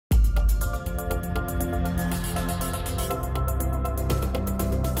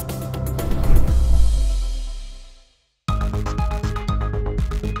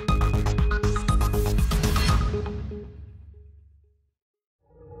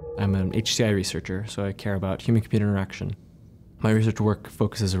I'm an HCI researcher, so I care about human-computer interaction. My research work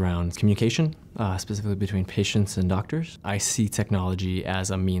focuses around communication, specifically between patients and doctors. I see technology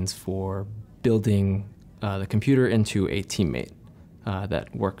as a means for building the computer into a teammate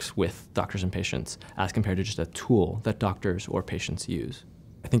that works with doctors and patients, as compared to just a tool that doctors or patients use.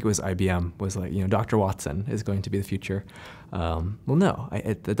 I think it was IBM was like, Dr. Watson is going to be the future. Well, no,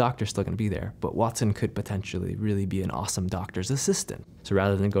 the doctor's still going to be there, but Watson could potentially really be an awesome doctor's assistant. So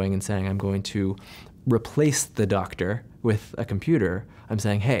rather than going and saying, I'm going to replace the doctor with a computer, I'm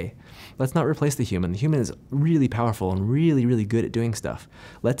saying, hey, let's not replace the human. The human is really powerful and really, really good at doing stuff.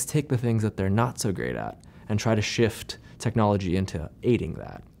 Let's take the things that they're not so great at and try to shift technology into aiding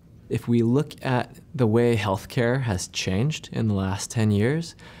that. If we look at the way healthcare has changed in the last 10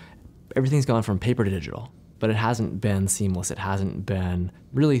 years, everything's gone from paper to digital, but it hasn't been seamless. It hasn't been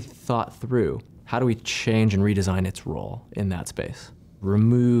really thought through. How do we change and redesign its role in that space?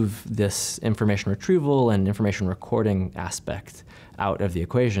 Remove this information retrieval and information recording aspect out of the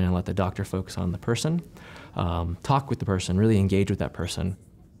equation and let the doctor focus on the person, talk with the person, really engage with that person.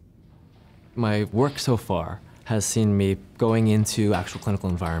 My work so far has seen me going into actual clinical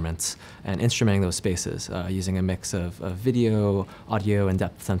environments and instrumenting those spaces using a mix of video, audio, and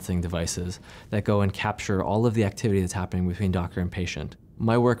depth sensing devices that go and capture all of the activity that's happening between doctor and patient.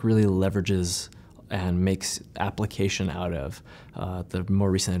 My work really leverages and makes application out of the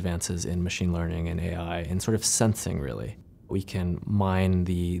more recent advances in machine learning and AI and sort of sensing, really. We can mine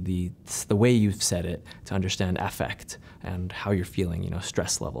the way you've said it to understand affect and how you're feeling,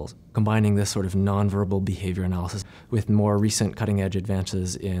 stress levels. Combining this sort of nonverbal behavior analysis with more recent cutting-edge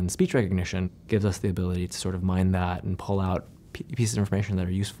advances in speech recognition gives us the ability to sort of mine that and pull out pieces of information that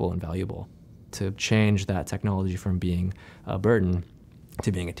are useful and valuable to change that technology from being a burden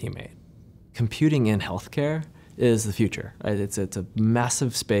to being a teammate. Computing in healthcare is the future. Right? It's a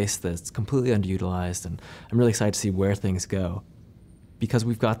massive space that's completely underutilized, and I'm really excited to see where things go. Because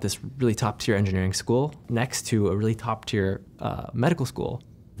we've got this really top-tier engineering school next to a really top-tier medical school,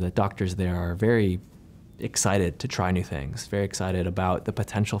 the doctors there are very excited to try new things, very excited about the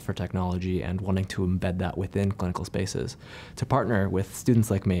potential for technology and wanting to embed that within clinical spaces, to partner with students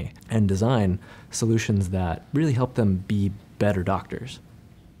like me and design solutions that really help them be better doctors.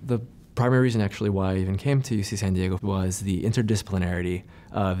 The primary reason actually why I even came to UC San Diego was the interdisciplinarity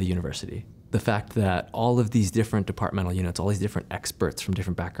of the university. The fact that all of these different departmental units, all these different experts from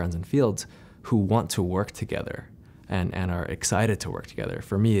different backgrounds and fields who want to work together and are excited to work together,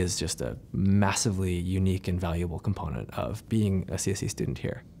 for me is just a massively unique and valuable component of being a CSE student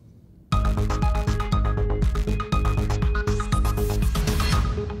here.